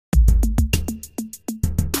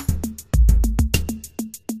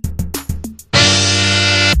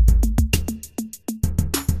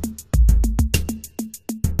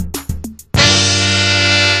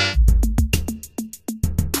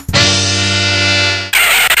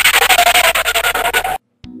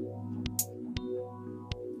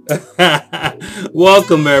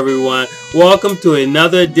Welcome everyone. Welcome to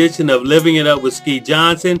another edition of Living It Up with Ski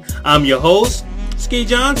Johnson. I'm your host, Ski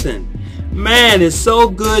Johnson. Man, it's so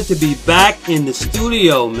good to be back in the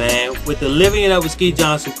studio, man, with the Living It Up with Ski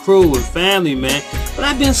Johnson crew and family, man. But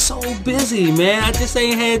I've been so busy, man. I just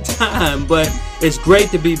ain't had time, but it's great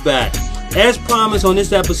to be back. As promised on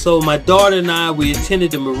this episode, my daughter and I, we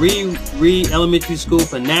attended the Marie Reed Elementary School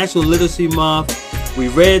for National Literacy Month. We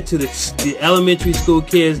read to the elementary school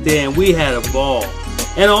kids there, and we had a ball.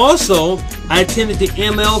 And also, I attended the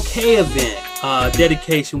MLK event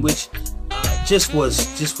dedication, which just was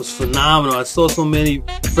phenomenal. I saw so many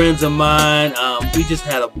friends of mine. We just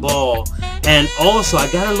had a ball. And also, I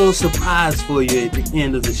got a little surprise for you at the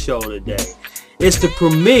end of the show today. It's the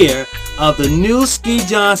premiere of the new Ski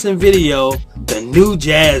Johnson video, the new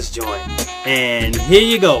jazz joint. And here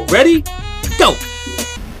you go. Ready? Go!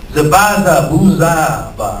 Zabaza,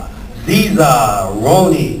 Boozaba, Ziza,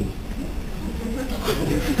 Roni.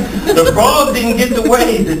 The frog didn't get the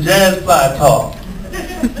way the jazz fly talked.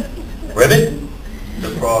 Ribbit? The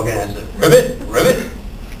frog answered, ribbit, ribbit.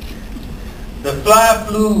 The fly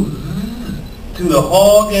flew to the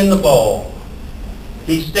hog and the ball.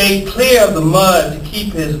 He stayed clear of the mud to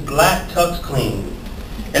keep his black tux clean,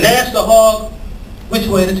 and asked the hog which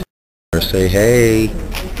way to turn. Say hey.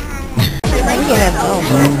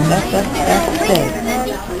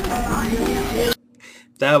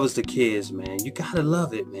 That was the kids, man. You gotta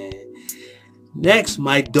love it, man. Next,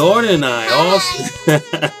 my daughter and I also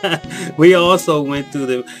we also went through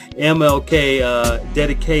the MLK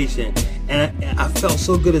dedication, and I felt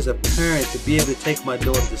so good as a parent to be able to take my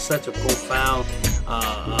daughter to such a profound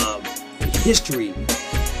history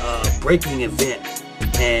breaking event,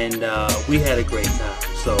 and we had a great time.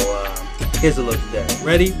 So here's a look at that.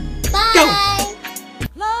 Ready? Bye. Go!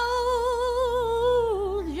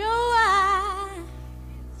 Close your eyes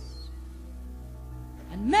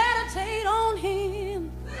and meditate on him,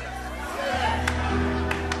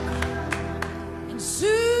 and soon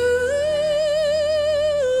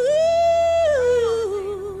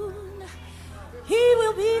he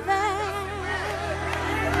will be there.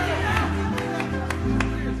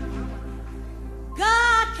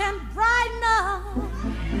 God can brighten up,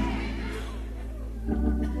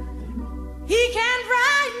 he can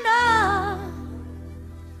brighten up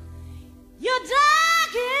your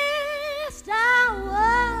darkest hour.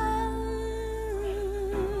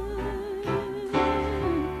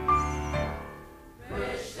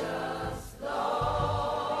 Precious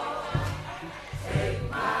Lord, take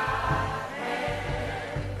my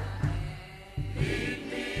hand, lead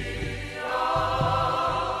me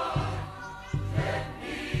on, let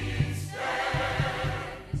me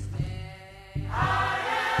stand. I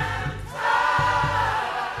am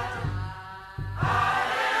tired, I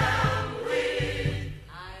am weak,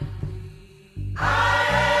 I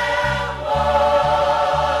am worn.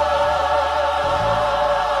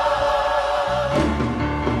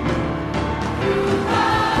 Through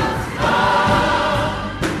the storm,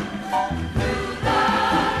 through the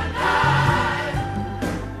night,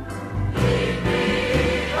 lead me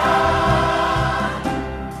on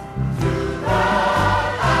through the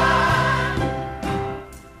light.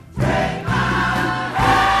 Take my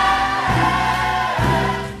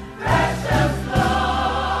hand, precious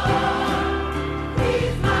Lord,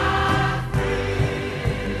 he's my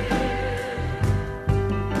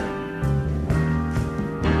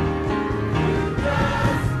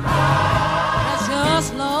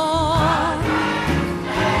precious Lord.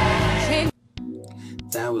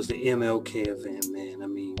 That was the MLK event, man. I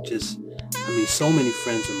mean, so many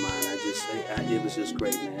friends of mine. It was just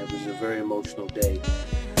great, man. It was a very emotional day.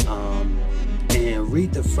 And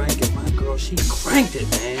Rita Franklin, my girl, she cranked it,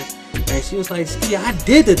 man. And she was like, "Ski, I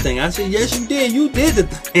did the thing." I said, "Yes, you did. You did the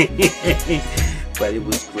thing." But it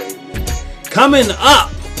was great, man. Coming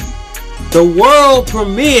up, the world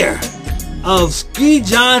premiere of Ski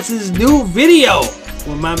Johnson's new video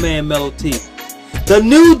with my man Mellow T. The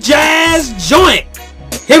new jazz joint.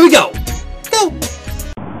 Here we go. Go.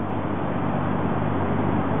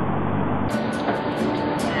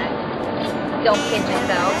 Don't kid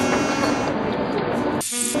yourself.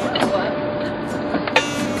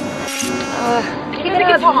 Give it a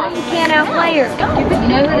guitar. You can't outplay her. You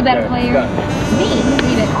know who's the better player? Me.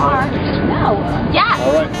 You guitar. No. Yeah.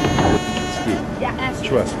 All right. Ski. Yeah.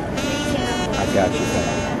 Trust me. I got you.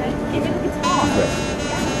 Give me the guitar. Okay.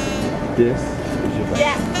 This is your back.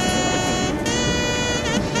 Yeah.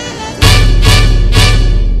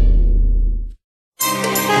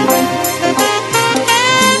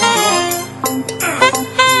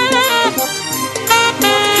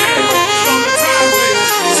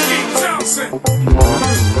 Ski Johnson.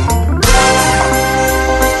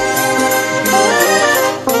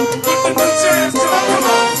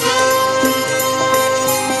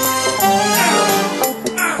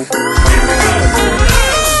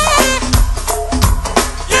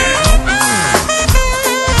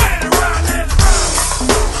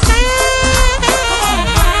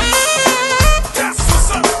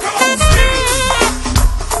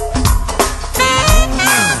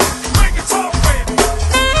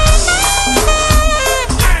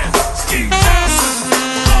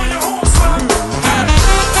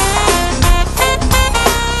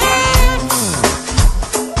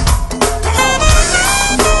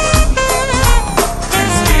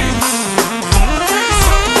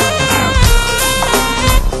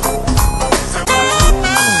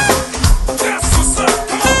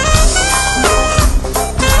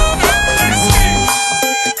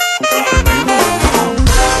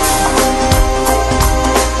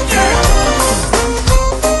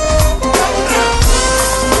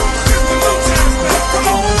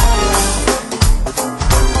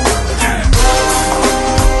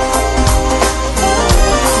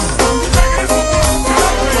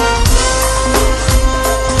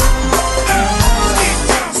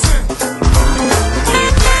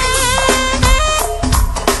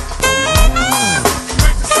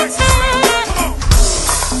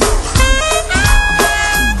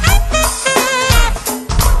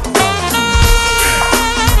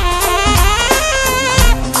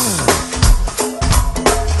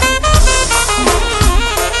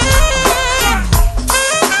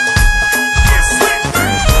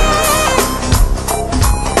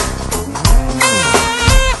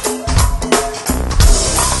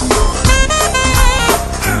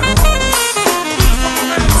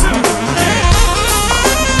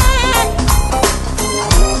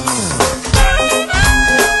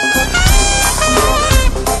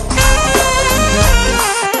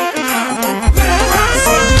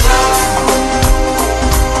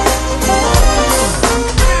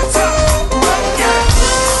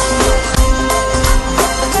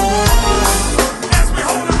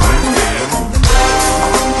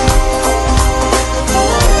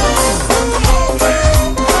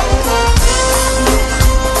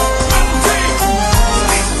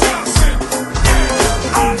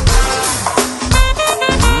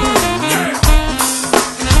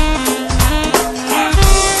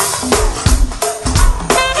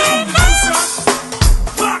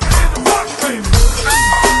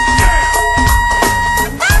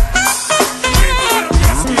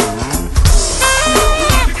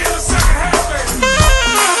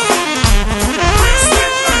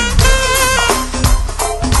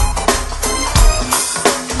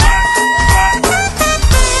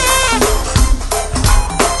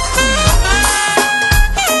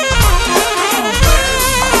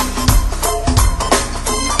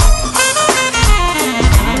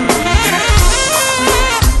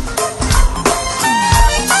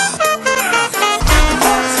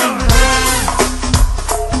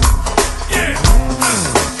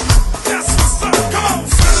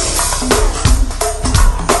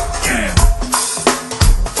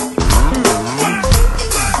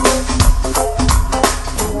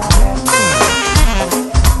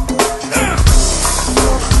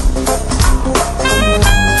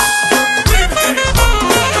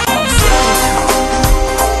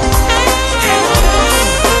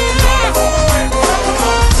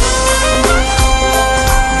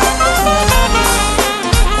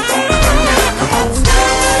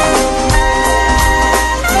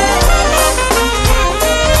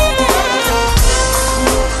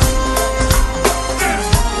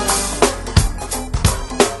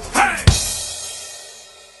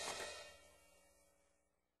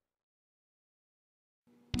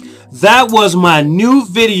 That was my new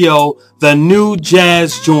video, The New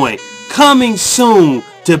Jazz Joint. Coming soon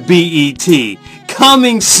to BET.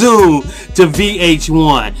 Coming soon to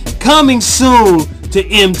VH1. Coming soon to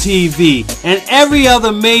MTV. And every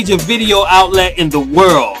other major video outlet in the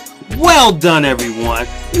world. Well done, everyone.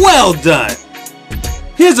 Well done.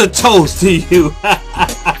 Here's a toast to you.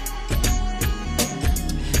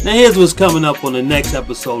 Now here's what's coming up on the next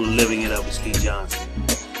episode of Living It Up with Ski Johnson.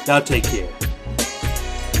 Y'all take care.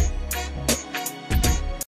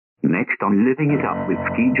 Next on Living It Up with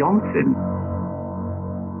Ski Johnson.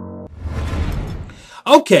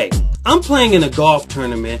 Okay, I'm playing in a golf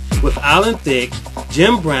tournament with Alan Thicke,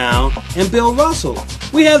 Jim Brown, and Bill Russell.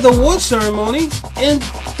 We have the award ceremony, and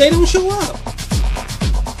they don't show up.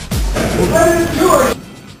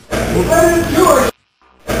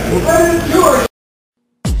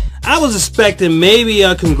 I was expecting maybe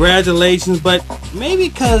a congratulations, but maybe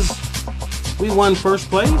because we won first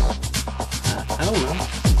place? I don't know.